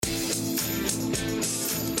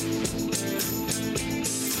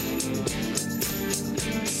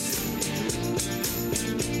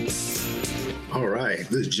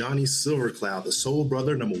This is Johnny Silvercloud, the soul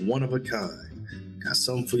brother, number one of a kind. Got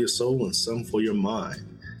some for your soul and some for your mind.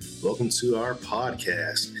 Welcome to our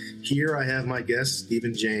podcast. Here I have my guest,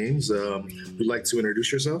 Stephen James. Would you like to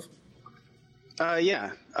introduce yourself?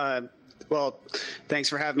 Well, thanks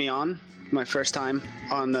for having me on. My first time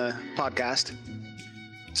on the podcast.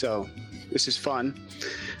 So this is fun.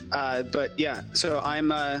 So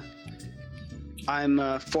I'm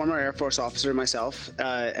a former Air Force officer myself,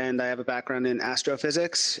 and I have a background in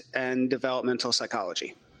astrophysics and developmental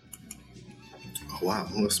psychology. Oh, wow,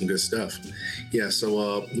 well, that's some good stuff. Yeah,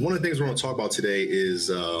 so one of the things we're going to talk about today is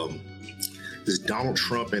Donald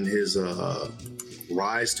Trump and his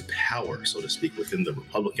rise to power, so to speak, within the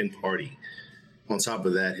Republican Party. On top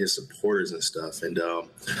of that, his supporters and stuff. And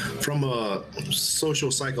from a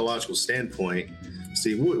social psychological standpoint,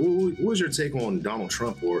 Steve, what was your take on Donald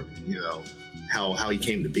Trump, or how he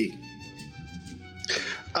came to be?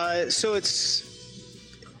 So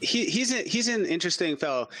he's an interesting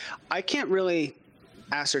fellow. I can't really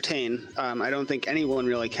ascertain. I don't think anyone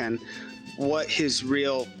really can, what his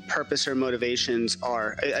real purpose or motivations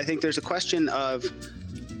are. I think there's a question of.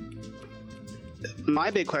 My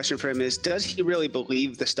big question for him is, does he really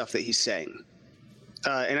believe the stuff that he's saying?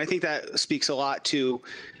 And I think that speaks a lot to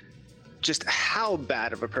just how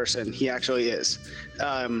bad of a person he actually is.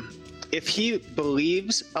 If he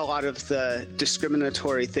believes a lot of the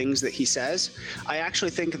discriminatory things that he says, I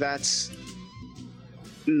actually think that's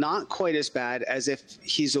not quite as bad as if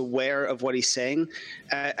he's aware of what he's saying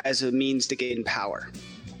as a means to gain power.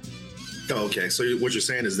 Okay, so what you're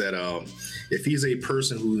saying is that if he's a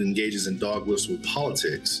person who engages in dog whistle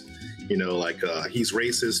politics, he's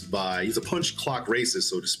racist he's a punch clock racist,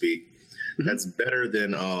 so to speak. Mm-hmm. That's better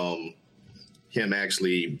than him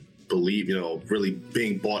actually really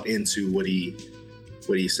being bought into what he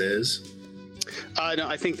says. No,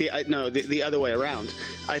 I think the other way around.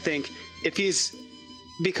 I think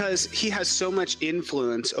because he has so much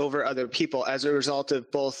influence over other people as a result of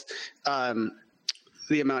both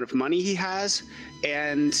the amount of money he has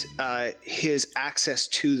and his access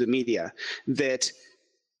to the media, that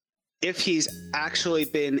if he's actually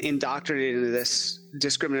been indoctrinated into this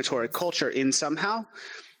discriminatory culture in somehow,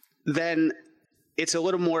 then it's a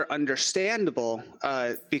little more understandable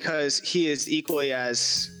because he is equally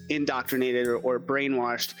as indoctrinated or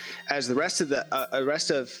brainwashed as the rest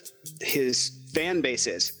of his fan base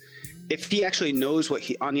is. If he actually knows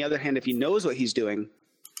if he knows what he's doing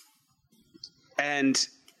and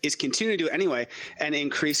is continuing to do it anyway and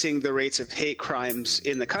increasing the rates of hate crimes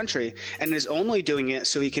in the country and is only doing it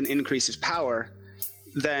so he can increase his power,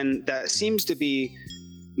 then that seems to be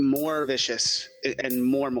more vicious and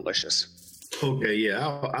more malicious. Okay, yeah,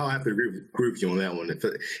 I'll have to agree with you on that one. If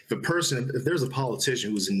there's a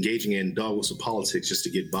politician who's engaging in dog whistle politics just to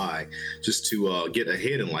get by, just to get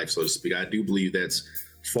ahead in life, so to speak, I do believe that's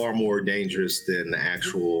far more dangerous than the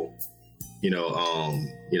actual,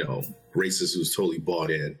 racist who's totally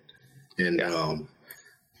bought in. And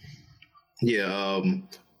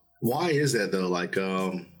why is that though? Like,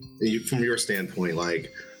 from your standpoint,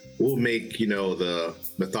 like, what will make the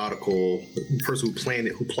methodical person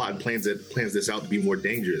who plans this out to be more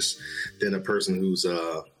dangerous than a person who's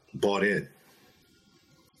bought in?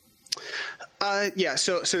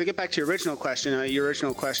 So to get back to your original question,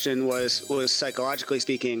 was psychologically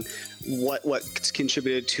speaking, what's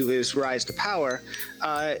contributed to his rise to power,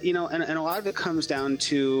 and a lot of it comes down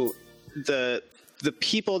to the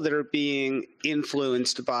people that are being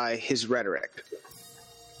influenced by his rhetoric.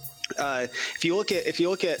 If you look at the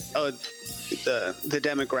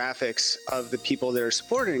demographics of the people that are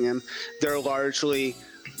supporting him, they're largely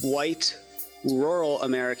white, rural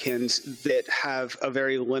Americans that have a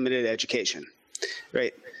very limited education,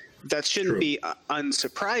 right? That shouldn't be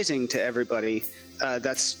unsurprising to everybody.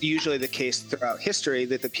 That's usually the case throughout history,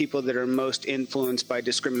 that the people that are most influenced by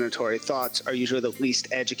discriminatory thoughts are usually the least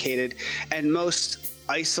educated and most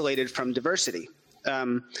isolated from diversity.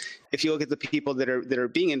 If you look at the people that are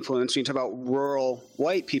being influenced, when you talk about rural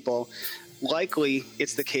white people, likely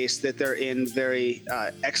it's the case that they're in very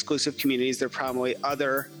exclusive communities. They're probably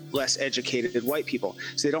other less educated white people.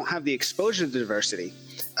 So they don't have the exposure to diversity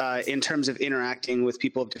in terms of interacting with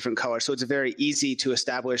people of different colors. So it's very easy to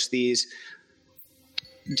establish these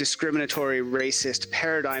discriminatory, racist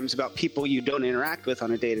paradigms about people you don't interact with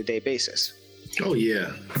on a day-to-day basis. Oh,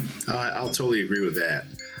 yeah. I'll totally agree with that.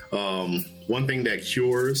 One thing that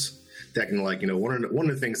cures, one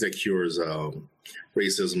of the things that cures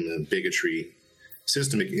racism and bigotry,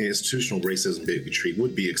 systemic institutional racism, bigotry,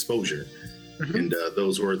 would be exposure. Mm-hmm. And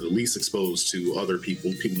those who are the least exposed to other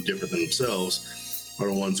people different than themselves, are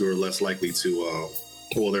the ones who are less likely to,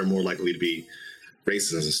 they're more likely to be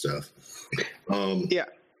races and stuff. Yeah.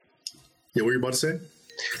 Yeah, what were you about to say?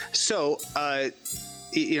 So,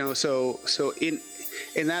 so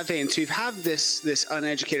in that vein, so you have this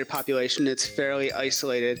uneducated population. It's fairly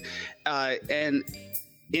isolated, and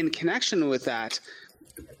in connection with that,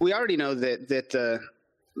 we already know that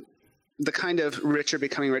the kind of richer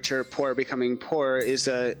becoming richer, poorer becoming poorer is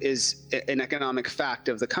an economic fact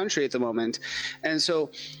of the country at the moment, and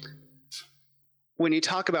so. When you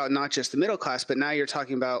talk about not just the middle class, but now you're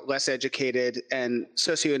talking about less educated and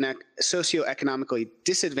socioeconomically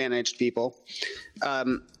disadvantaged people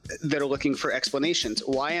that are looking for explanations.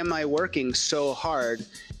 Why am I working so hard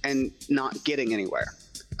and not getting anywhere?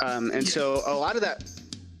 And so a lot of that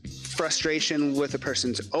frustration with a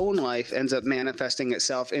person's own life ends up manifesting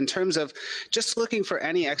itself in terms of just looking for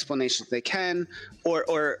any explanation they can,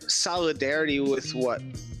 or solidarity with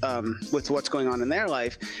what's going on in their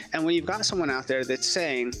life. And when you've got someone out there that's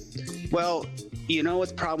saying, well, you know what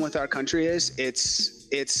the problem with our country is? It's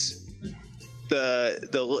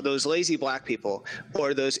those lazy black people,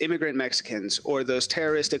 or those immigrant Mexicans, or those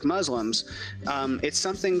terroristic Muslims. It's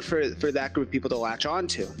something for that group of people to latch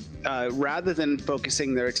onto, rather than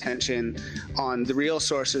focusing their attention on the real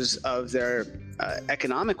sources of their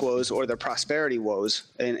economic woes or their prosperity woes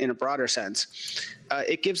in a broader sense.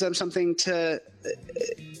 It gives them something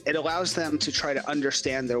it allows them to try to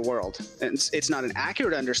understand their world. And it's not an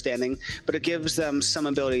accurate understanding, but it gives them some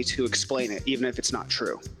ability to explain it, even if it's not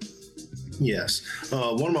true. Yes.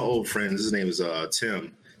 One of my old friends, his name is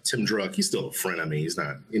Tim Druck. He's still a friend. I mean, he's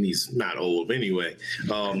not old anyway.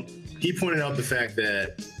 He pointed out the fact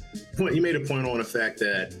that, he made a point on the fact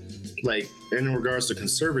that, like, in regards to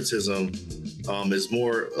conservatism, is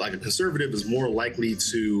more like a conservative is more likely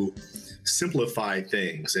to simplify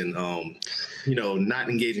things and, not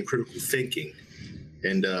engage in critical thinking.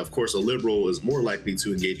 And of course, a liberal is more likely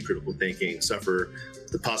to engage in critical thinking, suffer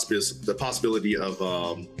the possibility of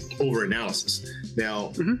overanalysis. Now,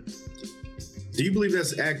 do you believe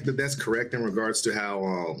that's correct in regards to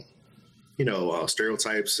how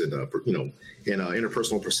stereotypes and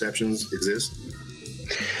interpersonal perceptions exist?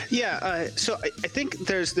 Yeah. So I think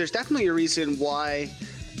there's definitely a reason why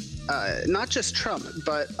not just Trump,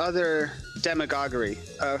 but other demagoguery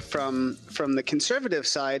from the conservative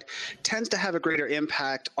side tends to have a greater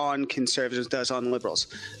impact on conservatives than does on liberals.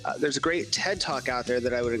 There's a great TED Talk out there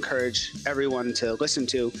that I would encourage everyone to listen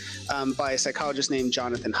to by a psychologist named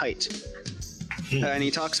Jonathan Haidt. And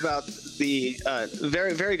he talks about the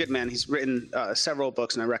very, very good man. He's written several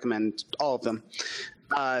books, and I recommend all of them.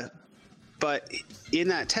 But in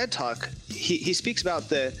that TED Talk, he speaks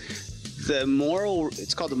about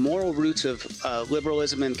it's called the moral roots of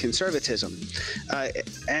liberalism and conservatism.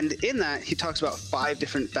 And in that, he talks about 5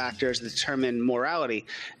 different factors that determine morality.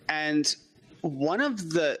 And two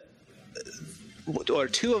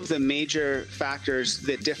of the major factors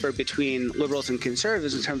that differ between liberals and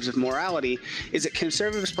conservatives in terms of morality is that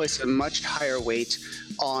conservatives place a much higher weight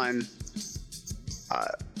on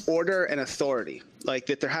order and authority. Like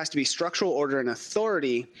that there has to be structural order and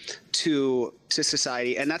authority to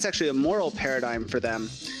society, and that's actually a moral paradigm for them.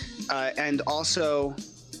 And also,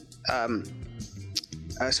 so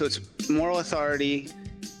it's moral authority.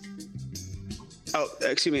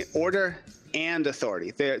 Order and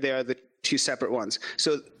authority. They are the 2 separate ones.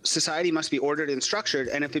 So society must be ordered and structured,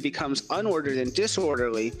 and if it becomes unordered and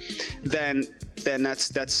disorderly, then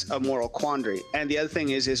that's a moral quandary. And the other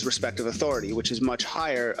thing is respect of authority, which is much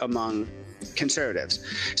higher among conservatives.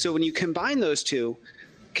 So when you combine those two,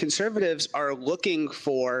 conservatives are looking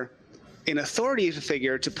for an authority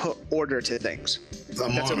figure to put order to things.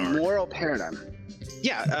 That's a moral paradigm.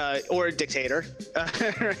 Yeah, or a dictator,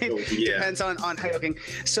 right? Yeah. Depends on how you're looking.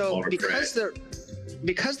 So because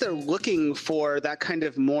they're looking for that kind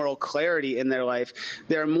of moral clarity in their life,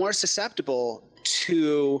 they're more susceptible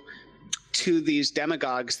to these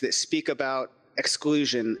demagogues that speak about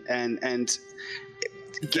exclusion and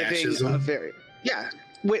giving fascism.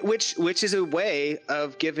 Which is a way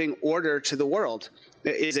of giving order to the world.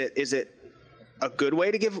 Is it a good way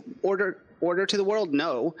to give order to the world?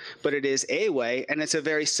 No, but it is a way, and it's a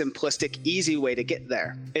very simplistic, easy way to get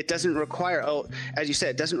there. It doesn't require, as you said,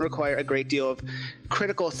 it doesn't require a great deal of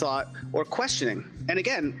critical thought or questioning. And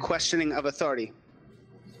again, questioning of authority.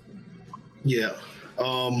 Yeah.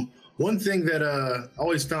 One thing that I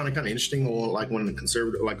always found it kind of interesting, like when when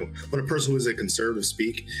a person who is a conservative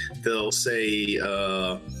speak, they'll say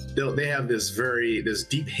they have this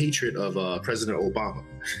deep hatred of President Obama,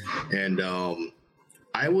 and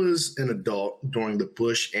I was an adult during the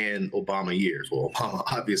Bush and Obama years. Well, Obama,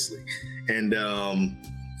 obviously, and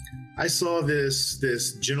I saw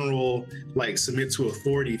this general like submit to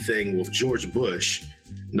authority thing with George Bush,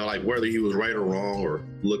 like whether he was right or wrong or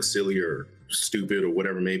looked silly or stupid or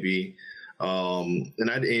whatever it may be. And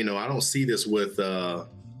I don't see this with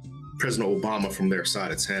President Obama from their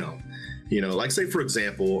side of town. Like say for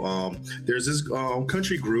example, there's this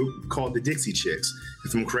country group called the Dixie Chicks.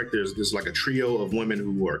 If I'm correct, there's like a trio of women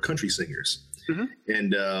who are country singers. Mm-hmm.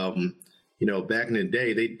 And back in the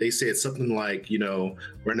day, they said something like,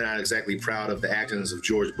 we're not exactly proud of the actions of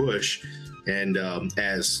George Bush, and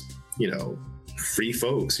as free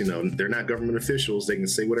folks, they're not government officials. They can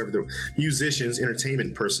say whatever. They're musicians,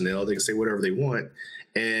 entertainment personnel. They can say whatever they want,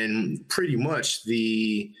 and pretty much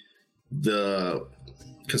the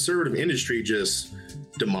conservative industry just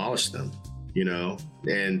demolished them.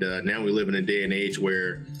 And now we live in a day and age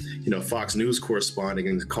where Fox News correspondent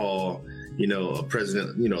can call a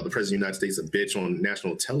president, the president of the United States a bitch on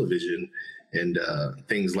national television, and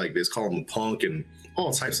things like this, call him a punk and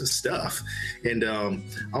all types of stuff. And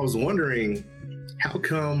I was wondering, how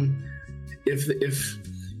come if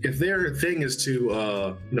their thing is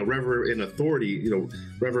to rever an authority,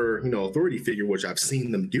 authority figure, which I've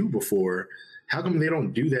seen them do before, how come they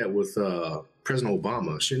don't do that with President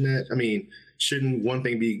Obama? Shouldn't one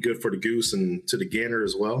thing be good for the goose and to the gander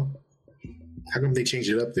as well? How come they change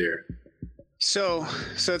it up there? So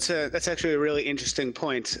that's actually a really interesting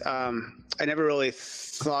point. I never really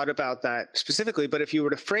thought about that specifically, but if you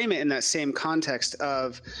were to frame it in that same context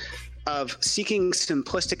of seeking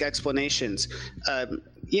simplistic explanations,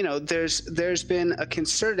 there's been a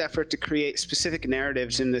concerted effort to create specific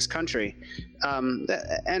narratives in this country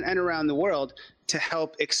and around the world to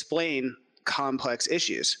help explain complex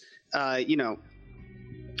issues. And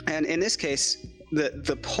in this case,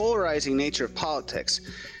 the polarizing nature of politics.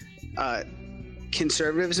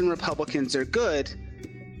 Conservatives and Republicans are good,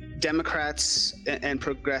 Democrats and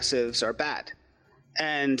progressives are bad.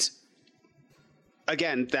 And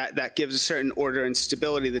again, that gives a certain order and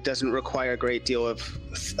stability that doesn't require a great deal of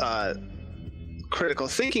critical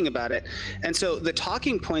thinking about it. And so the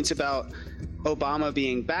talking points about Obama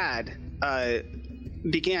being bad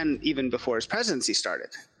began even before his presidency started.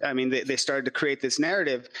 They started to create this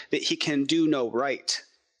narrative that he can do no right.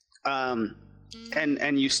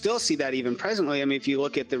 And you still see that even presently. If you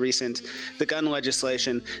look at the gun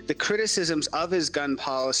legislation, the criticisms of his gun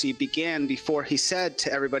policy began before he said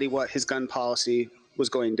to everybody what his gun policy was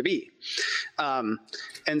going to be.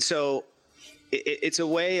 And so it's a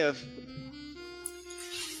way of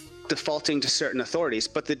defaulting to certain authorities,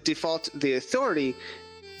 but the authority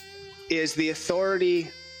is the authority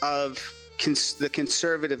of the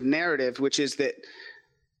conservative narrative, which is that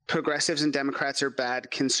progressives and Democrats are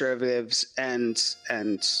bad, conservatives and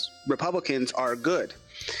Republicans are good.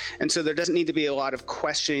 And so there doesn't need to be a lot of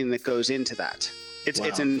questioning that goes into that.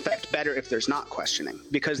 It's in fact better if there's not questioning,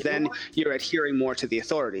 because then you're adhering more to the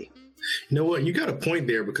authority. You know what? You got a point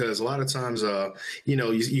there, because a lot of times,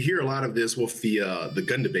 you hear a lot of this with the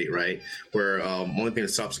gun debate, right? Where only thing that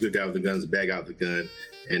stops a good guy with the gun is a bad guy with the gun.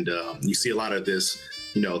 And you see a lot of this,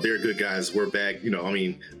 they're good guys, we're bad,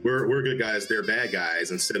 we're good guys, they're bad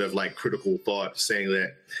guys, instead of like critical thought saying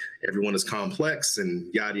that everyone is complex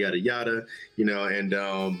and yada, yada, yada, and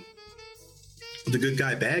the good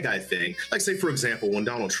guy, bad guy thing. Like say, for example, when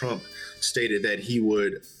Donald Trump stated that he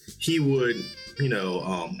would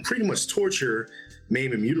pretty much torture,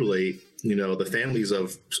 maim and mutilate, the families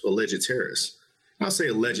of alleged terrorists. I'll say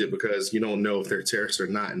alleged because you don't know if they're terrorists or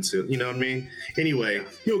not until, you know what I mean? Anyway,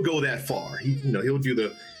 he'll go that far. He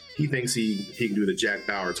thinks he can do the Jack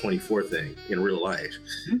Bauer 24 thing in real life.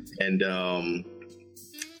 Mm-hmm. And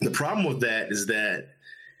the problem with that is that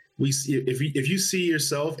if you see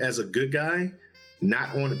yourself as a good guy,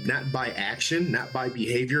 not by action, not by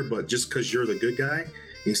behavior, but just because you're the good guy,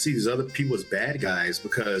 you see these other people as bad guys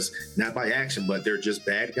because not by action, but they're just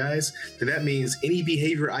bad guys, then that means any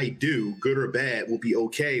behavior I do, good or bad, will be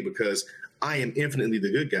okay because I am infinitely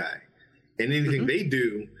the good guy. And anything they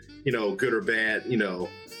do, good or bad,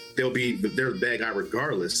 they're the bad guy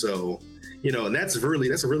regardless. So, and that's a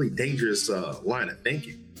really dangerous line of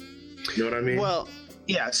thinking. You know what I mean? Well,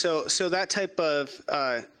 yeah. So that type of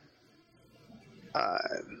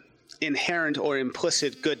inherent or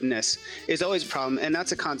implicit goodness is always a problem, and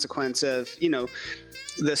that's a consequence of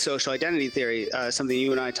the social identity theory, something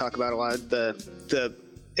you and I talk about a lot, the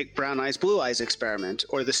brown eyes blue eyes experiment,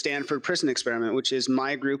 or the Stanford prison experiment, which is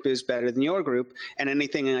my group is better than your group, and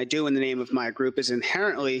anything I do in the name of my group is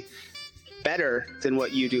inherently better than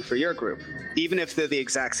what you do for your group, even if they're the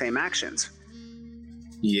exact same actions.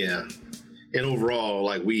 Yeah. And overall,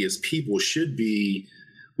 like, we as people should be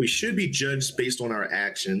judged based on our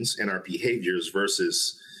actions and our behaviors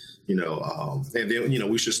versus, And then,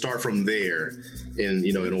 we should start from there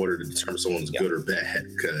in order to determine someone's good or bad,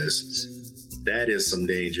 because that is some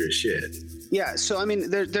dangerous shit. Yeah, so I mean,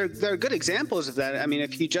 there are good examples of that. I mean,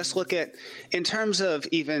 if you just look at, in terms of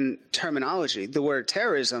even terminology, the word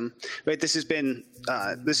terrorism, right? This has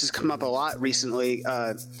come up a lot recently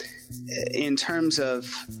in terms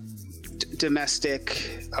of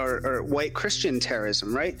domestic or white Christian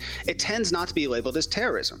terrorism, right? It tends not to be labeled as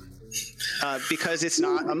terrorism because it's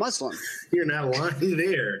not a Muslim. You're not lying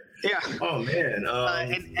there. Yeah. Oh man.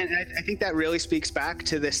 And I think that really speaks back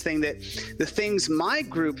to this thing that the things my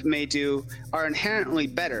group may do are inherently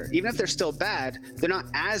better. Even if they're still bad, they're not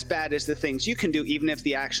as bad as the things you can do, even if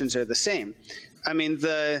the actions are the same. I mean,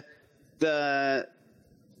 the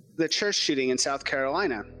church shooting in South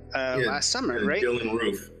Carolina last summer, right? Dylan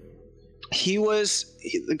Roof.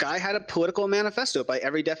 The guy had a political manifesto by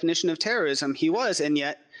every definition of terrorism. He was, and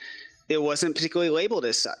yet it wasn't particularly labeled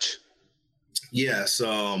as such. Yes.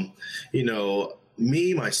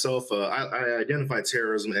 Myself, I identify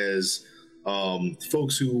terrorism as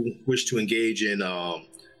folks who wish to engage in,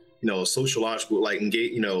 sociological,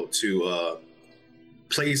 to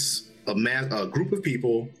place a group of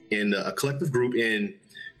people in a collective group in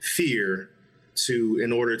fear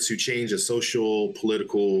in order to change a social,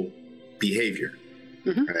 political behavior,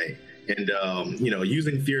 right? And,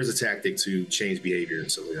 using fear as a tactic to change behavior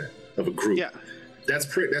and stuff like that of a group. Yeah. That's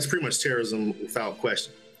pretty much terrorism without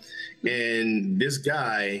question. And this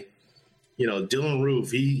guy, Dylan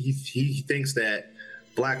Roof, he thinks that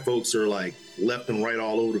black folks are like left and right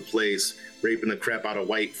all over the place, raping the crap out of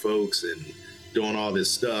white folks and doing all this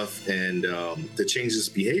stuff. And to change his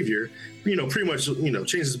behavior, pretty much,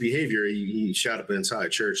 change his behavior, he shot up an entire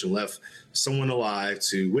church and left someone alive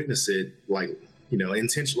to witness it,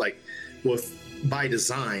 by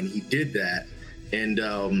design, he did that.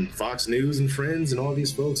 And Fox News and Friends and all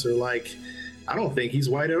these folks are like, I don't think he's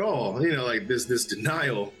white at all. This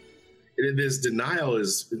denial. This denial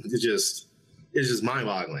is just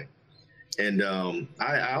mind-boggling. And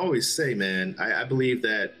I always say, man, I believe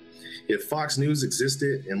that if Fox News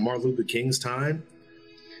existed in Martin Luther King's time,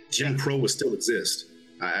 Jim Crow would still exist.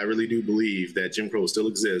 I really do believe that Jim Crow would still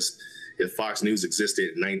exist if Fox News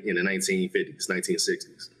existed in the 1950s,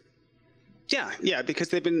 1960s. Yeah, because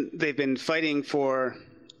they've been fighting for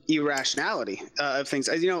irrationality of things.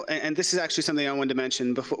 And this is actually something I wanted to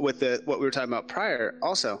mention before with what we were talking about prior.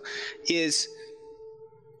 Also, is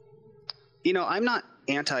I'm not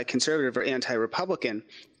anti-conservative or anti-Republican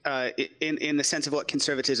in the sense of what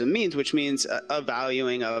conservatism means, which means a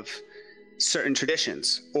valuing of certain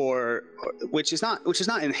traditions, or which is not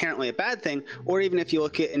inherently a bad thing. Or even if you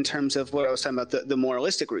look at in terms of what I was talking about, the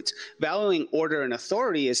moralistic roots, valuing order and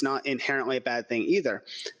authority is not inherently a bad thing either.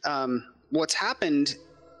 What's happened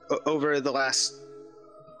over the last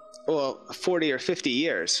 40 or 50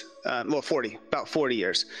 years, about 40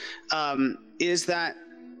 years, is that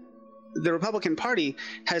the Republican Party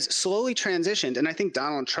has slowly transitioned, and I think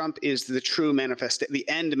Donald Trump is the true the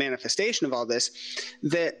end manifestation of all this,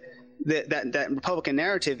 that Republican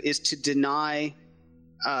narrative is to deny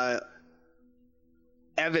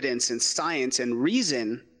evidence and science and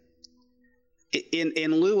reason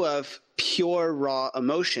in lieu of pure raw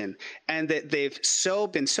emotion, and that they've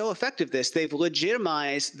been so effective they've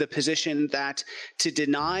legitimized the position that to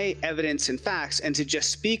deny evidence and facts and to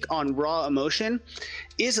just speak on raw emotion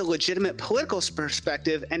is a legitimate political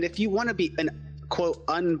perspective. And if you want to be an quote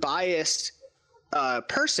unbiased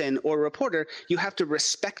person or reporter, you have to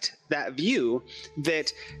respect that view,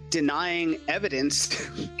 that denying evidence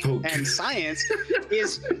and science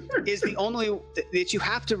is the only, that you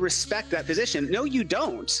have to respect that position. No, you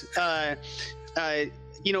don't. A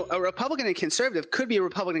Republican and conservative could be a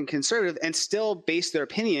Republican and conservative and still base their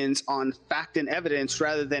opinions on fact and evidence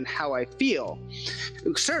rather than how I feel.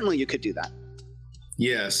 Certainly you could do that.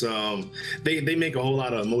 Yes, they make a whole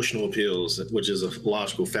lot of emotional appeals, which is a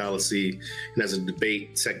logical fallacy. And as a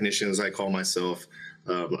debate technician, as I call myself,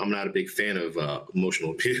 I'm not a big fan of emotional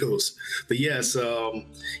appeals. But yes, I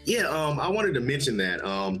wanted to mention that.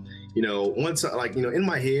 Once, in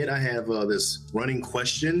my head, I have this running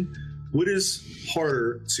question: what is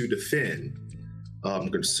harder to defend,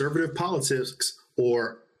 conservative politics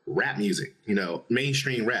or rap music?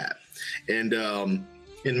 Mainstream rap, and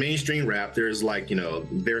in mainstream rap, there's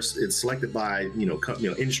it's selected by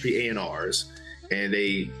industry A&Rs, and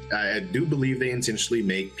I do believe they intentionally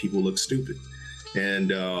make people look stupid,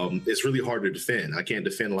 and it's really hard to defend. I can't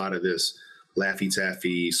defend a lot of this Laffy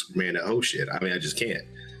Taffy Superman shit. I mean, I just can't.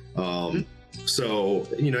 So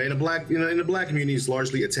in the black community, is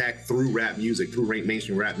largely attacked through rap music, through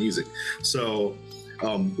mainstream rap music. So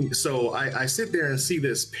So I sit there and see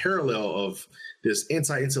this parallel of this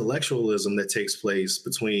anti-intellectualism that takes place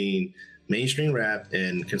between mainstream rap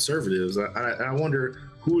and conservatives. I wonder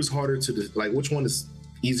who is harder to like, which one is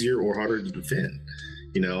easier or harder to defend,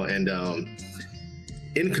 and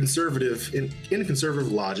in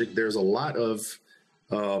conservative logic, there's a lot of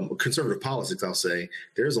conservative politics, I'll say,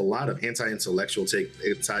 there's a lot of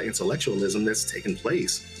anti-intellectualism that's taken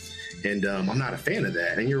place. And I'm not a fan of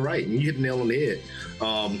that. And you're right. And you hit the nail on the head.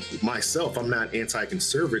 Myself, I'm not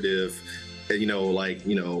anti-conservative,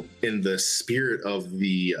 in the spirit of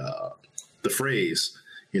the phrase.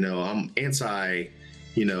 I'm anti,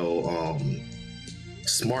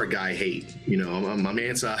 smart guy hate. I'm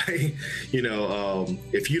anti,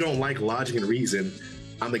 if you don't like logic and reason,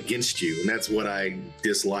 I'm against you. And that's what I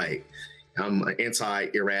dislike. I'm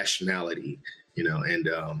anti-irrationality,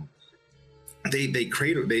 and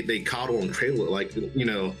they coddle and cradle it like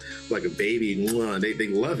like a baby. They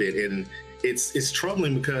love it, and it's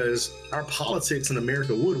troubling because our politics in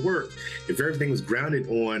America would work if everything was grounded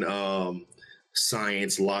on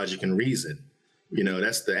science, logic, and reason.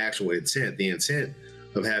 That's the actual intent. The intent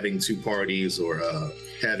of having two parties or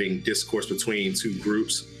having discourse between two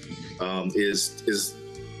groups is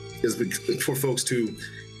for folks to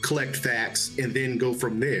collect facts and then go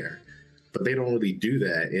from there. But they don't really do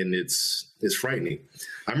that, and it's frightening.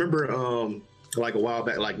 I remember a while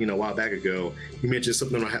back ago, you mentioned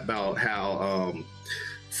something about how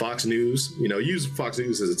Fox News, use Fox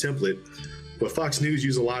News as a template, but Fox News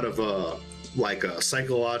use a lot of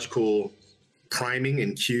psychological priming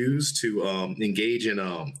and cues to engage in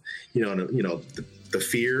the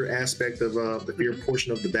fear aspect of the fear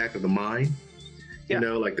portion of the back of the mind. Yeah.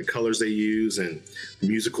 Like the colors they use and the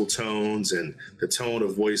musical tones and the tone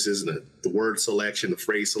of voices and the word selection, the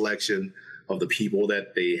phrase selection of the people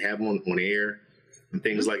that they have on air and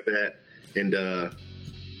things like that. And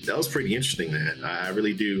that was pretty interesting, man. I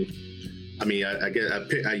really do. I mean,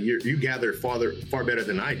 you gather far better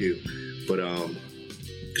than I do, but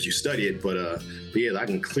because you study it. But yeah, I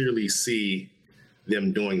can clearly see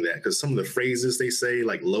them doing that because some of the phrases they say,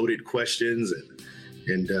 like loaded questions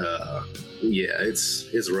and yeah,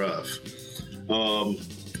 it's rough. One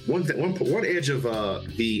edge of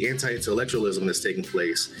the anti-intellectualism that's taking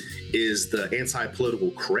place is the anti-political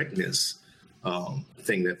correctness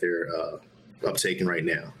thing that they're uptaking right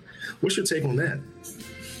now. What's your take on that?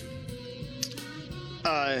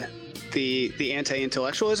 The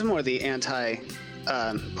anti-intellectualism or the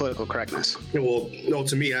anti-political correctness? Yeah, well, no.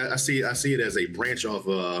 To me, I see it as a branch off.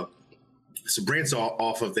 It's a branch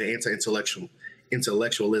off of the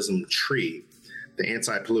anti-intellectualism tree, the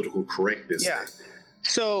anti-political correctness. Yeah.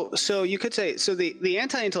 So you could say the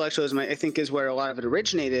anti-intellectualism, I think, is where a lot of it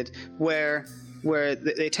originated, where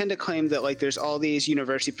they tend to claim that like there's all these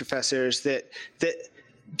university professors that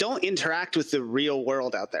don't interact with the real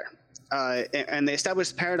world out there, and they establish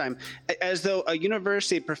the paradigm as though a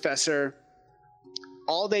university professor,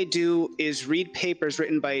 all they do is read papers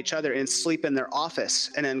written by each other and sleep in their office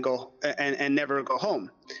and then go and never go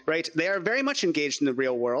home, right? They are very much engaged in the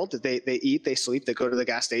real world. They eat, they sleep, they go to the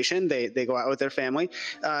gas station, they go out with their family.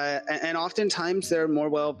 And oftentimes they're more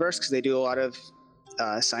well-versed because they do a lot of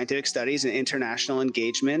scientific studies and international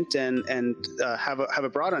engagement and have a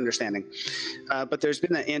broad understanding. But there's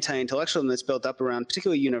been that anti-intellectualism that's built up around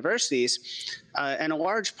particularly universities. And a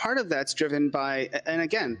large part of that's driven by, and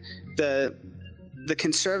again, the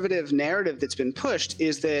conservative narrative that's been pushed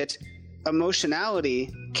is that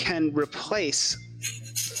emotionality can replace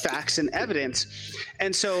facts and evidence.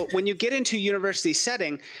 And so when you get into university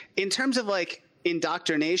setting, in terms of like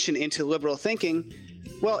indoctrination into liberal thinking,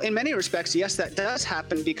 well, in many respects, yes, that does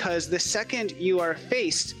happen, because the second you are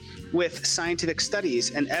faced with scientific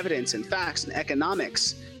studies and evidence and facts and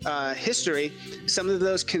economics, history, some of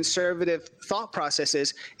those conservative thought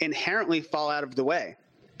processes inherently fall out of the way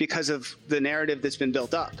because of the narrative that's been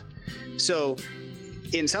built up. So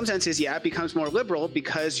in some senses, yeah, it becomes more liberal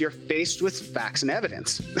because you're faced with facts and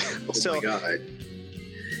evidence. Oh my God.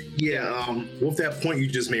 Yeah, with that point you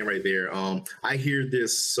just made right there, I hear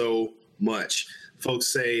this so much. Folks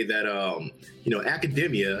say that,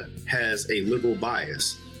 academia has a liberal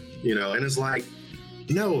bias, and it's like,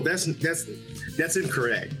 no, that's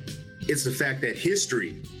incorrect. It's the fact that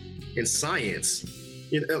history and science,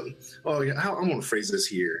 I'm going to phrase this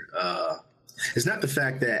here. It's not the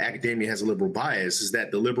fact that academia has a liberal bias, it's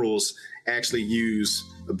that the liberals actually use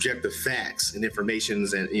objective facts and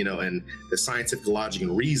informations and the scientific logic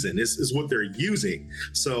and reason is what they're using.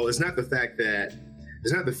 So it's not the fact that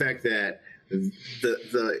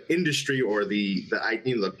the industry or the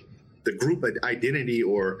the group identity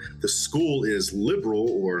or the school is liberal,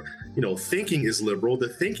 or thinking is liberal. The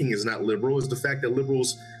thinking is not liberal. Is the fact that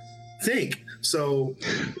liberals think. So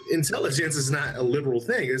intelligence is not a liberal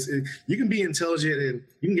thing. You can be intelligent and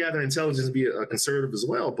you can gather intelligence and be a conservative as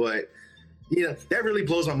well. But that really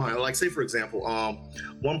blows my mind. Like, say for example,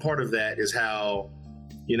 one part of that is how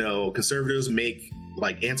conservatives make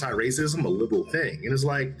like anti-racism a liberal thing, and it's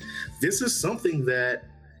like, this is something that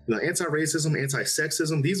anti-racism,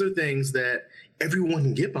 anti-sexism, these are things that everyone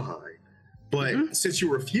can get behind. But since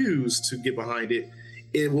you refuse to get behind it,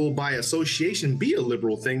 it will by association be a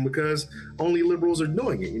liberal thing because only liberals are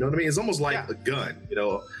doing it. You know what I mean? It's almost like a gun.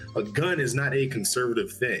 A gun is not a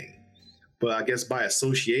conservative thing, but I guess by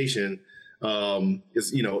association,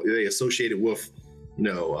 they associate it with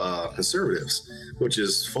conservatives, which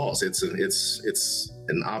is false. It's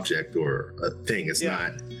an object or a thing. It's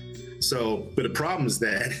not. So, but the problem is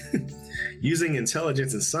that using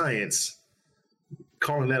intelligence and science,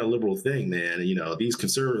 calling that a liberal thing, man, these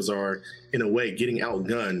conservatives are in a way getting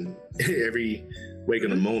outgunned every wake of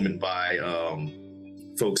the moment by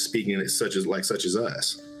folks speaking such as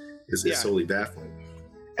us. It's totally baffling.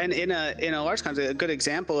 And in a large context, a good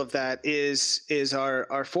example of that is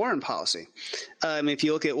our foreign policy. If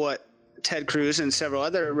you look at what Ted Cruz and several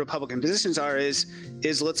other Republican positions are, is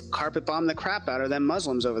let's carpet bomb the crap out of them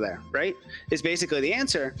Muslims over there, right? Is basically the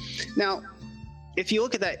answer. Now, if you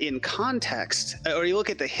look at that in context, or you look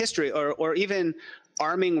at the history, or even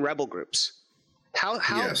arming rebel groups, how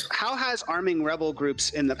has arming rebel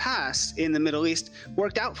groups in the past in the Middle East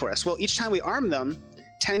worked out for us? Well, each time we arm them,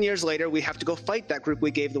 10 years later, we have to go fight that group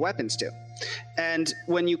we gave the weapons to. And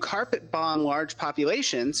when you carpet bomb large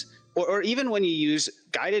populations, or even when you use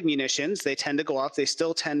guided munitions, they tend to go off, they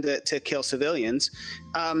still tend to kill civilians.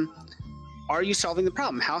 Are you solving the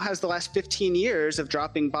problem? How has the last 15 years of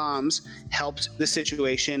dropping bombs helped the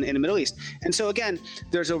situation in the Middle East? And so again,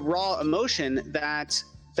 there's a raw emotion that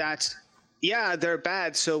they're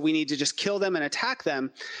bad, so we need to just kill them and attack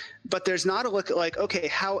them. But there's not a look at like, okay,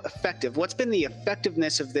 how effective? What's been the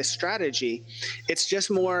effectiveness of this strategy? It's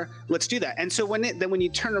just more, let's do that. And so when you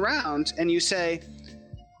turn around and you say,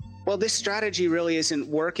 well, this strategy really isn't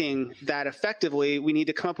working that effectively, we need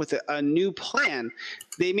to come up with a new plan,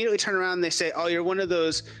 they immediately turn around and they say, oh, you're one of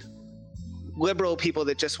those liberal people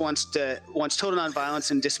that just wants total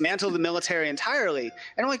nonviolence and dismantle the military entirely.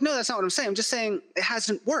 And I'm like, no, that's not what I'm saying. I'm just saying it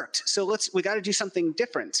hasn't worked. So we got to do something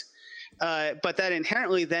different. But that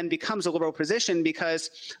inherently then becomes a liberal position,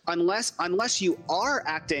 because unless you are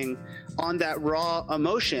acting on that raw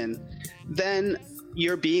emotion, then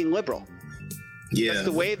you're being liberal. Yeah, that's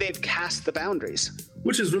the way they've cast the boundaries.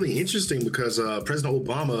 Which is really interesting because President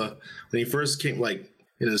Obama, when he first came, like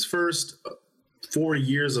in his first 4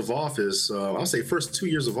 years of office, I'll say first 2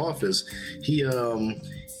 years of office,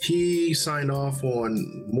 he signed off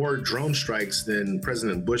on more drone strikes than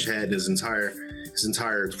President Bush had in his entire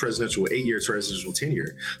presidential 8-year presidential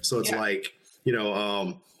tenure. So it's like,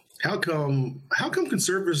 how come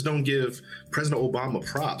conservatives don't give President Obama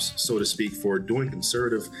props, so to speak, for doing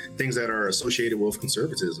conservative things that are associated with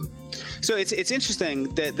conservatism? So it's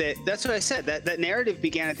interesting that's what I said, that narrative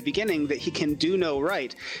began at the beginning, that he can do no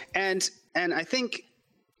right. And I think,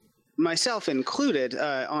 myself included,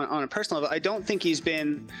 on a personal level, I don't think he's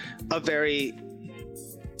been a very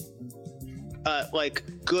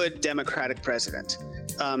good Democratic president.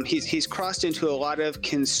 He's crossed into a lot of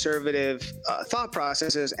conservative thought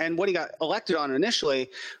processes, and what he got elected on initially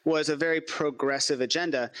was a very progressive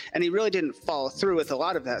agenda, and he really didn't follow through with a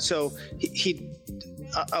lot of that. So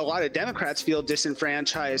a lot of Democrats feel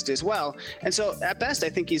disenfranchised as well, and so at best, I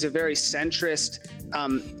think he's a very centrist,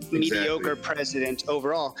 mediocre president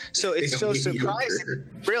overall. So it's so surprising,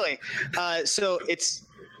 really. So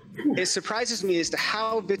it surprises me as to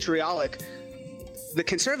how vitriolic the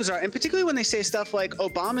conservatives are, and particularly when they say stuff like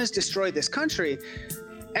Obama's destroyed this country.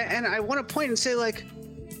 And I want to point and say, like,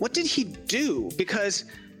 what did he do? Because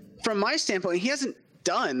from my standpoint, he hasn't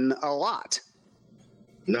done a lot.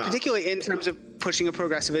 No. Particularly in terms of pushing a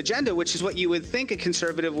progressive agenda, which is what you would think a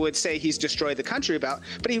conservative would say he's destroyed the country about,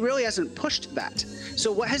 but he really hasn't pushed that.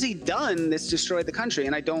 So what has he done that's destroyed the country?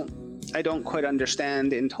 And I don't quite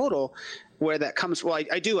understand in total where that comes. Well,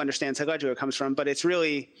 I do understand psychologically where it comes from, but it's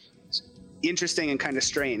really interesting and kind of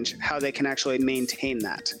strange how they can actually maintain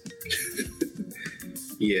that.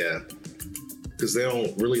 Yeah, because they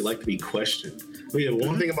don't really like to be questioned. But yeah,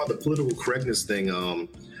 one thing about the political correctness thing, why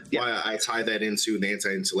I tie that into the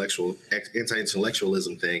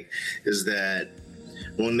anti-intellectualism thing, is that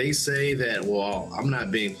when they say that, well, I'm not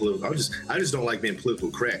being political, I just don't like being political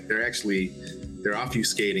correct. They're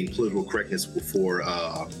obfuscating political correctness for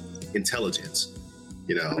intelligence.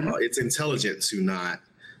 It's intelligent to not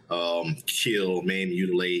kill, maim,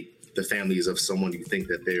 mutilate the families of someone you think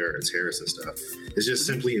that they're a terrorist and stuff. It's just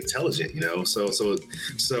simply intelligent,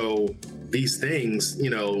 So these things,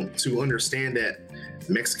 to understand that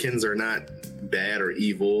Mexicans are not bad or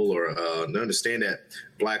evil, or to understand that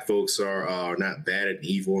Black folks are not bad and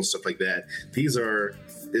evil and stuff like that.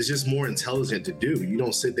 It's just more intelligent to do. You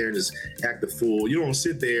don't sit there and just act the fool. You don't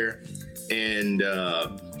sit there and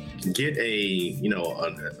get a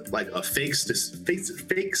fake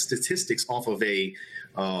statistics off of a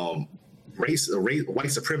white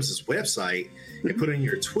supremacist website and put it in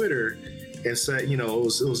your Twitter and say, it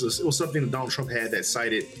was something that Donald Trump had that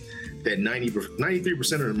cited that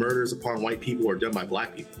 93% of the murders upon white people are done by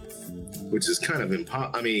Black people, which is kind of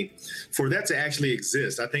for that to actually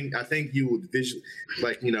exist, I think you would visually,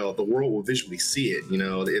 the world will visually see it.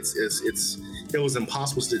 It was an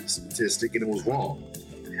impossible statistic and it was wrong.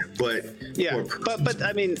 But yeah,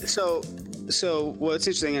 so what's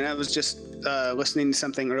interesting, and I was just listening to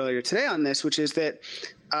something earlier today on this, which is that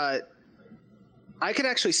I could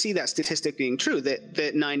actually see that statistic being true, that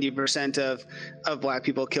 90% of Black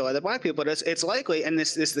people kill other Black people. But it's likely, and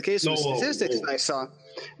this is the case with statistics that I saw.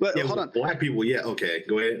 But hold on, Black people, yeah, okay,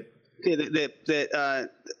 go ahead. That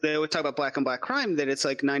they would talk about Black on Black crime, that it's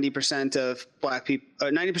like 90% of Black people,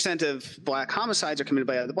 90% of Black homicides are committed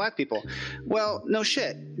by other Black people. Well, no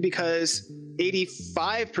shit, because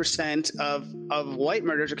 85% of white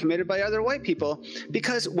murders are committed by other white people.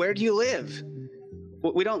 Because where do you live?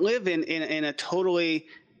 We don't live in a totally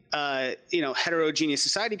heterogeneous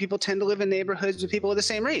society. People tend to live in neighborhoods with people of the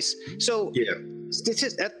same race. So yeah,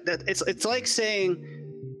 it's like saying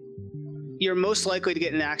you're most likely to get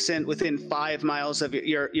in an accident within 5 miles of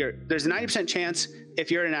your there's a 90% chance if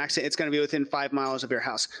you're in an accident, it's going to be within 5 miles of your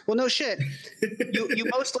house. Well, no shit. You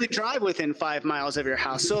mostly drive within 5 miles of your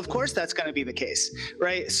house. So of course that's going to be the case,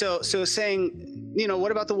 right? So saying,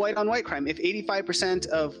 what about the white on white crime? If 85%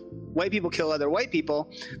 of white people kill other white people,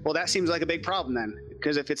 well, that seems like a big problem then.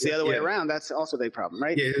 Because if it's the other way around, that's also a big problem,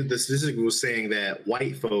 right? Yeah, the statistic was saying that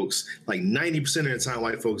white folks, like 90% of the time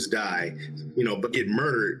white folks die, but get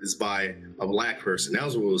murdered is by a Black person. That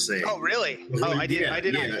was what it was saying. Oh, really? I did not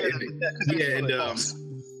hear that. Yeah, and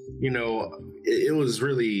it was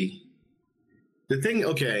really the thing.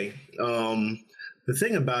 Okay, the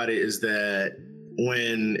thing about it is that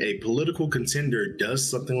when a political contender does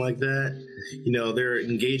something like that, they're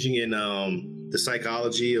engaging in the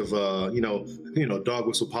psychology of dog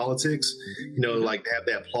whistle politics. Like they have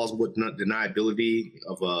that plausible deniability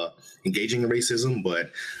of engaging in racism,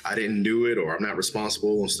 but I didn't do it, or I'm not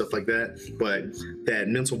responsible and stuff like that. But that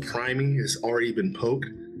mental priming has already been poked.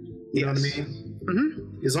 You know what I mean?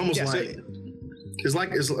 Mm-hmm. It's almost it's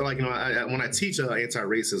like when I teach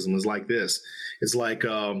anti-racism, it's like this. It's like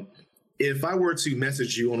if I were to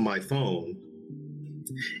message you on my phone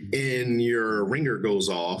and your ringer goes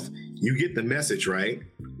off, you get the message, right?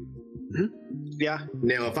 Mm-hmm. Yeah.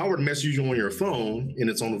 Now, if I were to message you on your phone and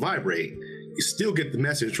it's on vibrate, you still get the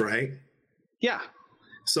message, right? Yeah.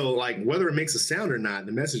 So, like, whether it makes a sound or not,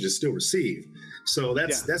 the message is still received. So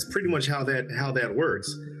that's pretty much how that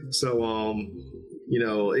works. So,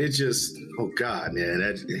 it just, oh God, man,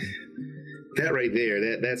 that right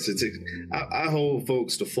there, that's I hold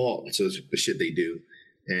folks to fault to the shit they do,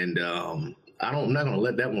 and I'm not gonna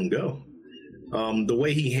let that one go. The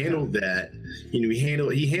way he handled that, he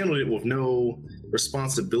handled it with no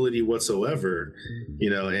responsibility whatsoever,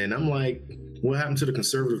 and I'm like, what happened to the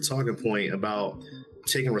conservative talking point about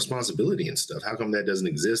taking responsibility and stuff? How come that doesn't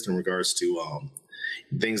exist in regards to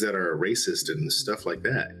things that are racist and stuff like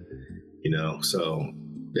that? So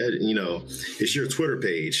that, it's your Twitter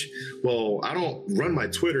page. Well, I don't run my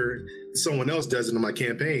Twitter. Someone else does it on my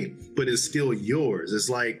campaign, but it's still yours. It's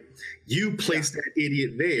like you placed that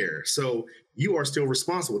idiot there. So you are still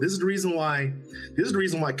responsible. This is the reason why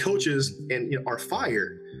coaches are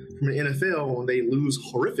fired from the NFL when they lose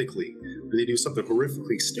horrifically. They do something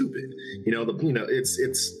horrifically stupid.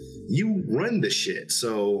 It's you run the shit.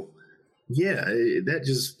 So yeah, that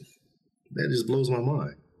just blows my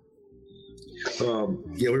mind. What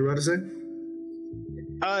were you about to say?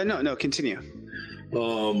 No, continue.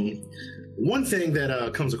 One thing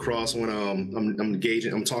that comes across when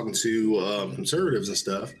I'm talking to conservatives and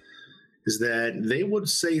stuff is that they would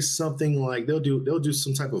say something like they'll do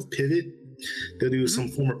some type of pivot. They'll do some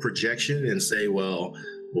form of projection and say, well,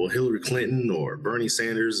 Hillary Clinton or Bernie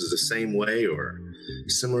Sanders is the same way or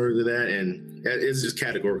similar to that, and it's just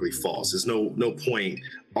categorically false. There's no point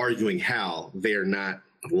arguing how they're not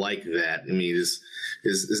like that. I mean,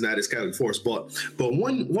 it's not as kind of force. But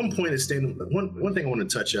one point is one thing I want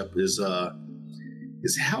to touch up is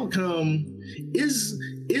is how come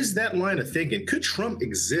is that line of thinking, could Trump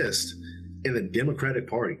exist in the Democratic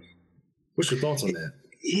Party? What's your thoughts on that?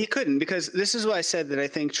 He couldn't, because this is why I said that I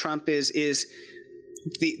think Trump is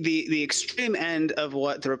the extreme end of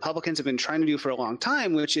what the Republicans have been trying to do for a long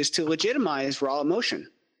time, which is to legitimize raw emotion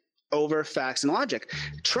over facts and logic.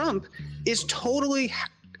 Trump is totally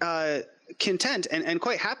content and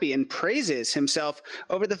quite happy and praises himself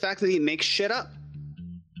over the fact that he makes shit up.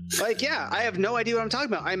 Like, yeah, I have no idea what I'm talking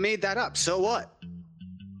about. I made that up. So what?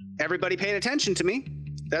 Everybody paid attention to me.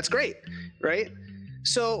 That's great, right?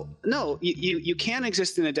 So no, you can't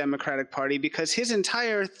exist in a Democratic Party because his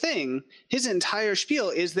entire thing, his entire spiel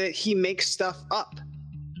is that he makes stuff up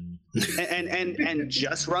and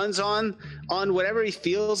just runs on whatever he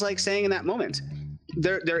feels like saying in that moment.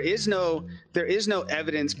 There is no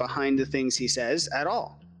evidence behind the things he says at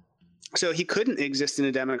all. So he couldn't exist in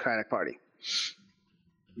a Democratic Party.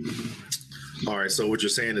 All right. So what you're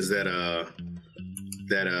saying is that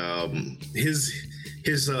his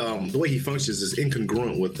the way he functions is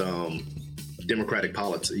incongruent with democratic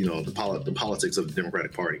politics. The politics of the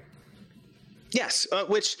Democratic Party. Yes,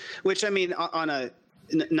 which I mean, on a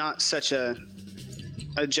not such a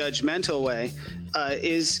judgmental way,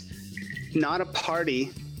 is not a party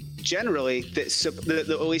generally that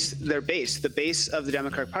at least their base, the base of the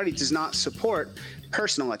Democratic Party, does not support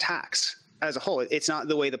personal attacks as a whole. It's not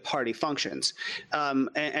the way the party functions,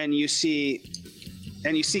 and you see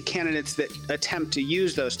candidates that attempt to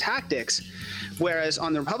use those tactics. Whereas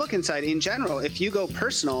on the Republican side, in general, if you go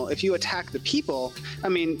personal, if you attack the people, I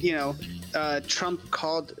mean, Trump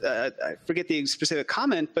called, I forget the specific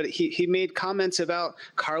comment, but he made comments about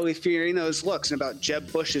Carly Fiorino's looks and about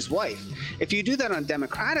Jeb Bush's wife. If you do that on the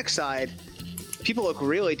Democratic side, people look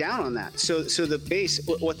really down on that. So the base,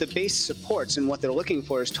 what the base supports and what they're looking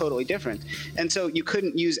for is totally different. And so you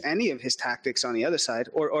couldn't use any of his tactics on the other side,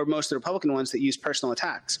 or most of the Republican ones that use personal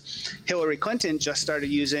attacks. Hillary Clinton just started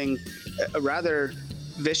using a rather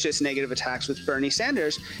vicious negative attacks with Bernie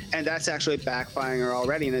Sanders, and that's actually backfiring her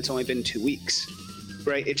already, and it's only been 2 weeks,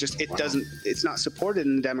 right? It's not supported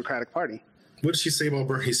in the Democratic Party. What did she say about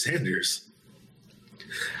Bernie Sanders?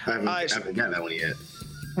 I haven't got that one yet.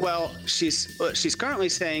 Well, she's currently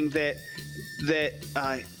saying that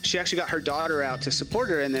she actually got her daughter out to support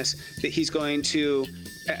her in this, that he's going to,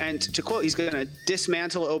 and to quote, he's going to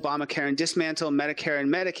dismantle Obamacare and dismantle Medicare and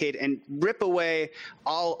Medicaid and rip away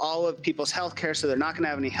all of people's health care, so they're not going to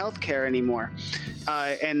have any health care anymore.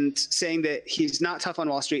 And saying that he's not tough on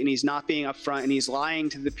Wall Street and he's not being upfront and he's lying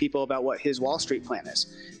to the people about what his Wall Street plan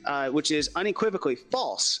is, which is unequivocally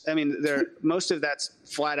false. I mean, most of that's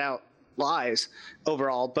flat out lies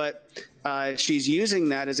overall, but she's using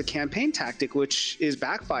that as a campaign tactic, which is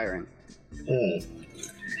backfiring.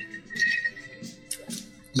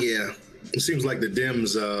 Yeah, it seems like the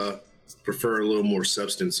Dems prefer a little more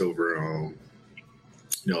substance over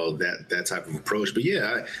that type of approach. But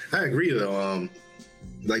yeah, I agree though.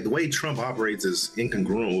 Like the way Trump operates is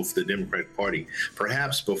incongruent with the Democratic Party.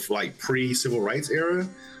 Perhaps before, like pre-civil rights era.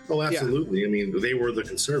 Oh, absolutely. Yeah. I mean, they were the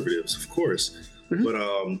conservatives, of course.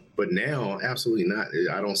 Mm-hmm. But now, absolutely not.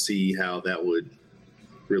 I don't see how that would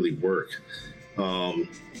really work. What's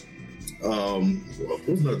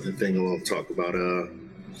another thing I want to talk about?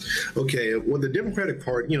 Okay, well, the Democratic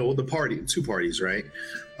Party, two parties, right?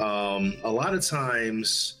 A lot of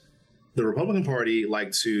times, the Republican Party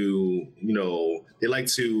like to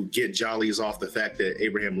get jollies off the fact that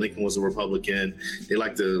Abraham Lincoln was a Republican. They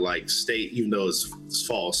like to state, even though it's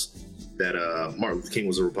false, that Martin Luther King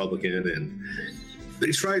was a Republican, and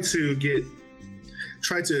they try to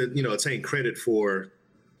attain credit for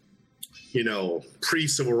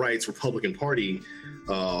pre-civil rights Republican Party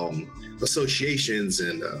associations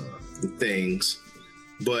and things,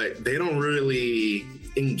 but they don't really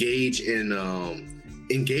engage in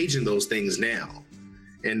those things now.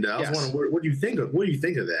 And I was wondering, what do you think of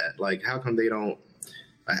that? Like, how come they don't?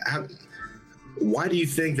 Why do you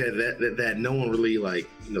think that no one really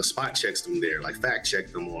spot checks them there, fact check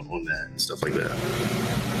them on that and stuff like that?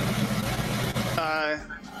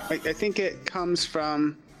 I think it comes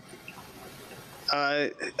from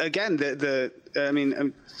again I mean, I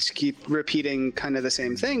keep repeating kind of the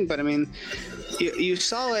same thing, but I mean, you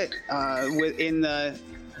saw it within the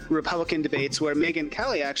Republican debates where Megyn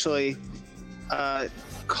Kelly actually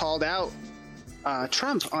called out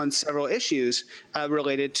Trump on several issues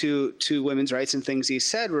related to women's rights and things he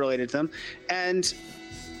said related to them. And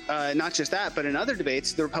not just that, but in other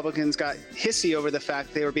debates, the Republicans got hissy over the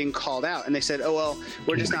fact they were being called out. And they said, oh, well,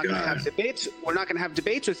 we're just not going to have debates. We're not going to have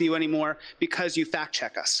debates with you anymore because you fact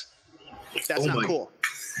check us. That's not cool.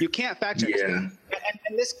 You can't fact check. Yeah.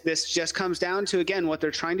 And this just comes down to, again, what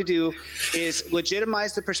they're trying to do is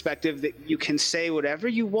legitimize the perspective that you can say whatever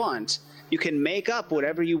you want, you can make up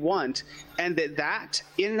whatever you want, and that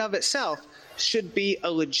in and of itself should be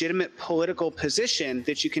a legitimate political position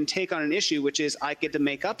that you can take on an issue, which is I get to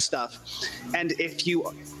make up stuff. And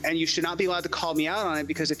you should not be allowed to call me out on it,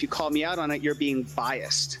 because if you call me out on it, you're being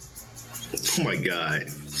biased. Oh my God.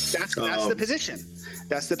 That's the position.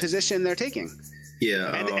 That's the position they're taking.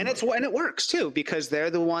 Yeah. And it works too, because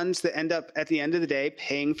they're the ones that end up at the end of the day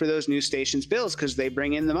paying for those news stations' bills, because they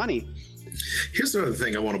bring in the money. Here's another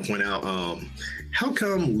thing I want to point out. How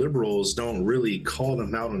come liberals don't really call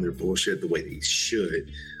them out on their bullshit the way they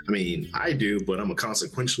should? I mean, I do, but I'm a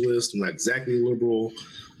consequentialist. I'm not exactly liberal.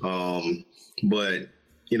 But,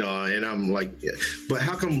 you know, and I'm like, but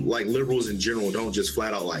how come like liberals in general don't just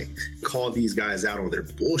flat out like call these guys out on their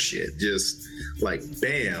bullshit? Just like,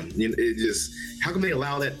 bam, you know, it just, how come they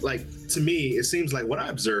allow that? Like, to me, it seems like what I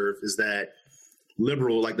observe is that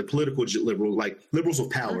liberal, like the political liberal, like liberals with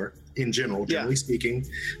power in general, generally speaking,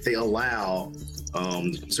 they allow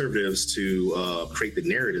conservatives to create the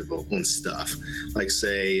narrative on stuff, like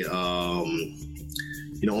say, you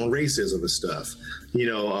know, on racism and stuff. You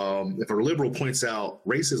know, if a liberal points out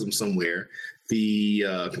racism somewhere, the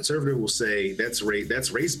conservative will say that's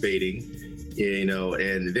race baiting, you know,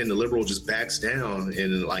 and then the liberal just backs down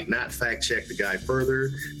and like not fact check the guy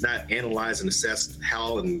further, not analyze and assess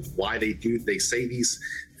how and why they say these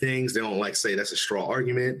things. They don't like say that's a straw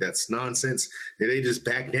argument, that's nonsense. And they just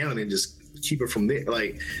back down and just keep it from there.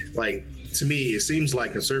 Like to me, it seems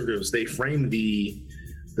like conservatives, they frame the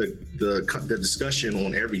discussion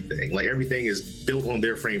on everything. Like everything is built on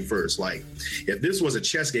their frame first. Like if this was a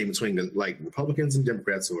chess game between like Republicans and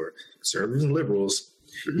Democrats or conservatives and liberals,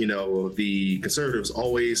 you know, the conservatives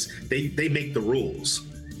always they make the rules,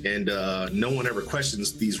 and no one ever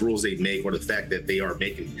questions these rules they make or the fact that they're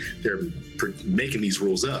making these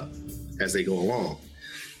rules up as they go along.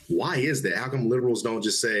 Why is that? How come liberals don't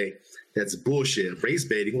just say that's bullshit, race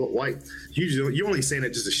baiting? Well, why? You're only saying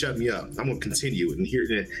that just to shut me up. I'm gonna continue and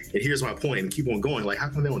here's my point and keep on going. Like, how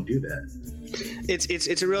come they don't do that?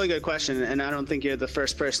 It's a really good question, and I don't think you're the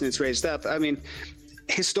first person that's raised up. I mean,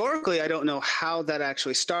 historically, I don't know how that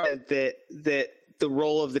actually started. That the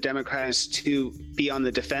role of the Democrats to be on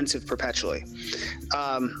the defensive perpetually.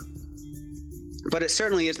 But it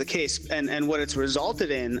certainly is the case, and what it's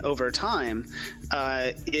resulted in over time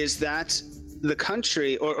is that the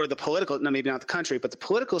country, or the political, no, maybe not the country, but the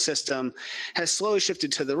political system has slowly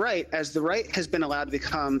shifted to the right, as the right has been allowed to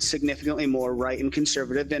become significantly more right and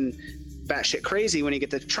conservative and batshit crazy when you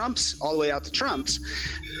get to Trumps, all the way out to Trumps.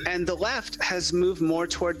 And the left has moved more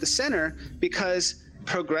toward the center because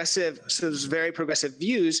those very progressive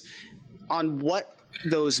views on what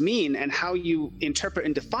those mean and how you interpret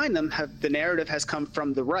and define them, the narrative has come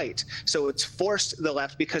from the right. So it's forced the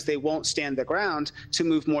left, because they won't stand the ground, to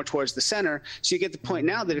move more towards the center. So you get the point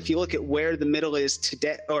now that if you look at where the middle is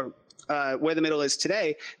today,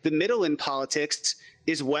 the middle in politics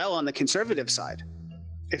is well on the conservative side,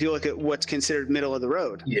 if you look at what's considered middle of the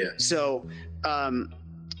road. Yeah. So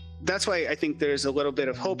that's why I think there's a little bit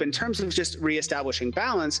of hope in terms of just reestablishing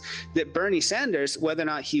balance, that Bernie Sanders, whether or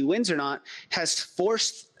not he wins or not, has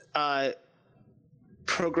forced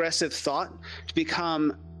progressive thought to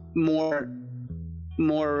become more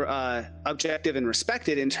objective and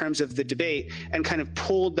respected in terms of the debate, and kind of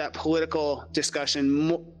pulled that political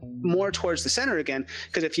discussion more towards the center again.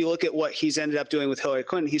 Because if you look at what he's ended up doing with Hillary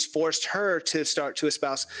Clinton, he's forced her to start to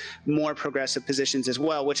espouse more progressive positions as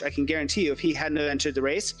well, which I can guarantee you, if he hadn't entered the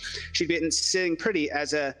race, she'd be sitting pretty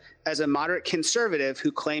as a moderate conservative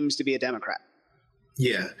who claims to be a Democrat.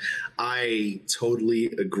 Yeah, I totally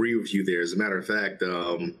agree with you there. As a matter of fact,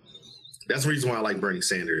 that's the reason why I like Bernie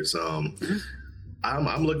Sanders.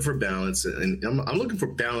 I'm looking for balance, and I'm looking for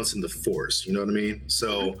balance in the force. You know what I mean?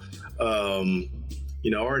 So, you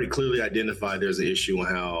know, I already clearly identified there's an issue on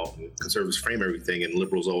how conservatives frame everything, and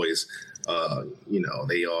liberals always, you know,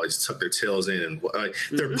 they always tuck their tails in, and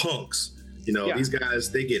they're punks. You know, these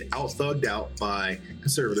guys, they get out-thugged out by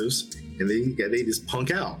conservatives, and they just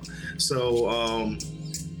punk out. So,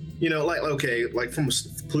 you know, like from a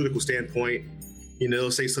political standpoint, you know,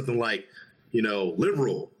 say something like, you know,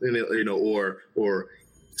 liberal, you know, or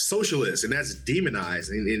socialist, and that's demonized,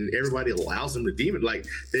 and everybody allows them to demon, like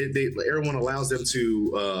everyone allows them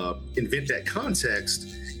to invent that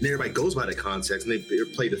context, and everybody goes by the context, and they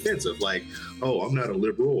play defensive, like, oh, I'm not a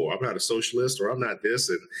liberal, or I'm not a socialist, or I'm not this,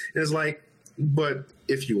 and it's like, but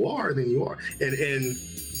if you are, then you are. And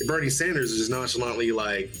Bernie Sanders is just nonchalantly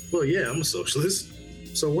like, well, yeah, I'm a socialist,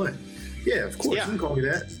 so what? Yeah, of course. Yeah. You can call me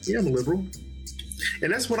that. Yeah, I'm a liberal.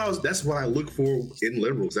 And that's what I look for in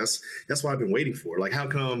liberals. That's what I've been waiting for. Like, how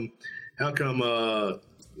come the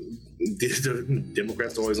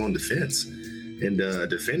Democrats are always on defense? And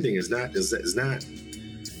defending is not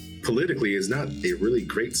politically is not a really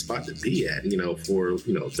great spot to be at, for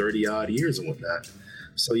 30 odd years and whatnot.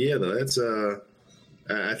 So yeah, though, that's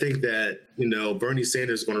I think that Bernie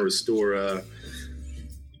Sanders is going to restore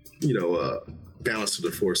balance to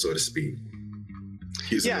the force, so to speak.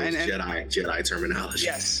 Using Jedi terminology.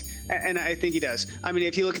 Yes, and I think he does. I mean,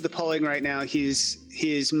 if you look at the polling right now, he's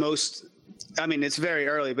most. I mean, it's very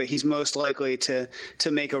early, but he's most likely to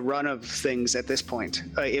make a run of things at this point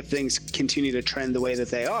if things continue to trend the way that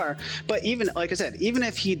they are. But even, like I said, even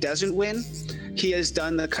if he doesn't win, he has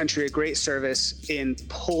done the country a great service in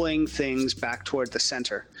pulling things back toward the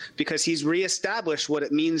center because he's reestablished what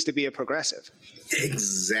it means to be a progressive.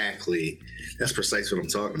 Exactly. That's precisely what I'm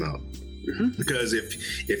talking about. Mm-hmm. Because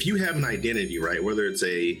if you have an identity, right, whether it's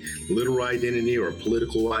a literal identity or a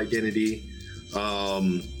political identity,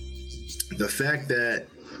 the fact that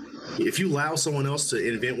if you allow someone else to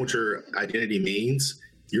invent what your identity means,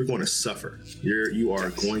 you're going to suffer. You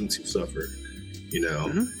are going to suffer,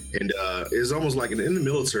 Mm-hmm. And it's almost like in the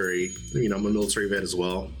military. I'm a military vet as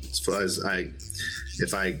well. As far as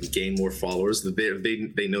if I gain more followers,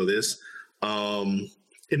 they know this. In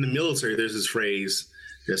the military, there's this phrase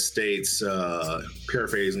that states,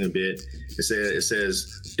 paraphrasing a bit, it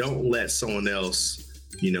says, don't let someone else,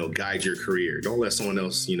 guide your career. Don't let someone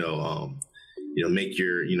else, make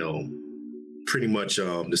your, pretty much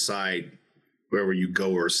decide wherever you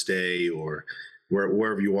go or stay or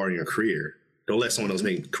wherever you are in your career. Don't let someone else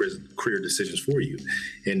make career decisions for you,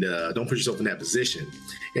 and don't put yourself in that position.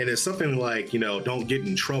 And it's something like, don't get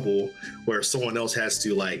in trouble where someone else has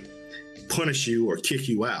to punish you or kick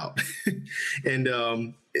you out. And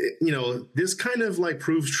this kind of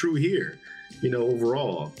proves true here.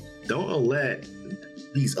 Overall, don't let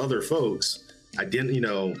these other folks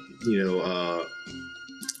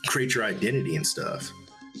create your identity and stuff.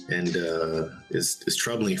 And it's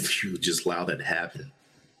troubling if you just allow that to happen.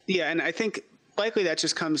 Yeah, and I think likely that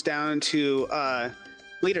just comes down to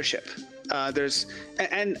leadership. There's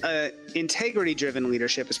integrity-driven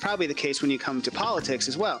leadership is probably the case when you come to politics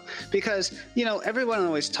as well, because everyone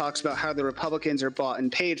always talks about how the Republicans are bought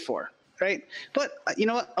and paid for, right? But you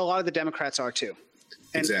know what? A lot of the Democrats are too.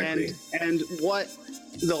 Exactly. And what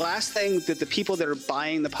the last thing that the people that are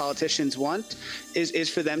buying the politicians want is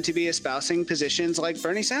for them to be espousing positions like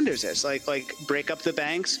Bernie Sanders is, like break up the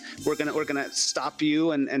banks. We're gonna stop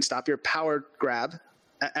you and stop your power grab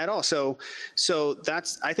at all. So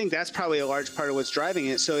I think that's probably a large part of what's driving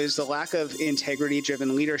it. So is the lack of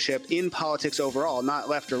integrity-driven leadership in politics overall, not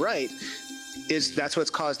left or right, that's what's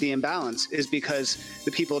caused the imbalance, is because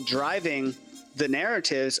the people driving the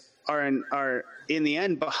narratives are in the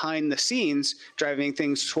end behind the scenes driving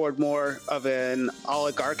things toward more of an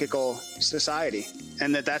oligarchical society,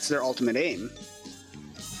 and that's their ultimate aim.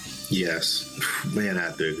 Yes, man, I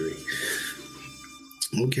have to agree.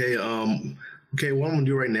 Okay, what I'm gonna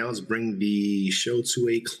do right now is bring the show to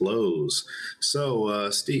a close. So,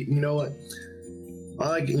 Steve, you know what? I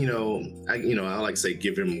like to say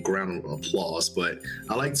give him a round of applause, but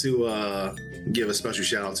I like to give a special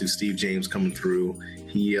shout out to Steve James coming through.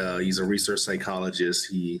 He's a research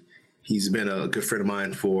psychologist. He's been a good friend of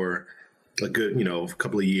mine for a good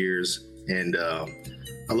couple of years, and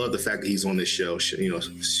I love the fact that he's on this show,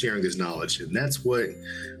 sharing his knowledge, and that's what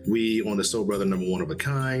we on the Soul Brother number one of a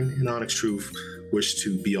kind and Onyx Truth wish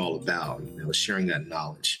to be all about, sharing that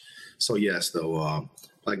knowledge. So yes, though, I'd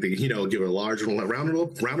like to give a large round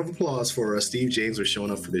of applause for Steve James for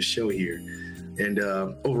showing up for this show here. And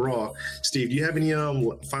overall, Steve, do you have any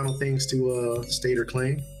final things to state or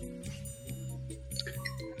claim?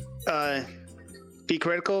 Be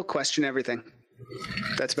critical, question everything.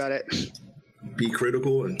 That's about it. Be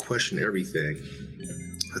critical and question everything.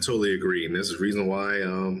 I totally agree, and this is the reason why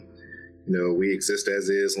we exist as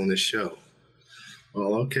is on this show.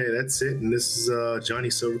 Well, okay, that's it. And this is Johnny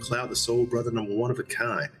Silvercloud, the Soul Brother number one of a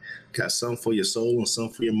kind. Got some for your soul and some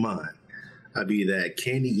for your mind. I be that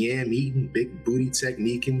candy yam eating, big booty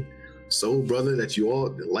techniquing soul brother that you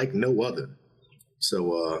all like no other.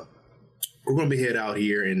 So we're gonna be head out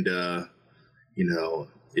here, and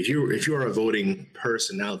if you are a voting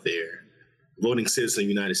person out there, voting citizen of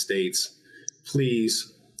the United States,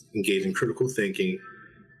 please engage in critical thinking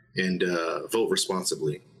and vote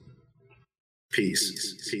responsibly.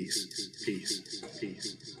 Peace. Peace. Peace. Peace.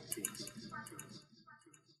 Peace.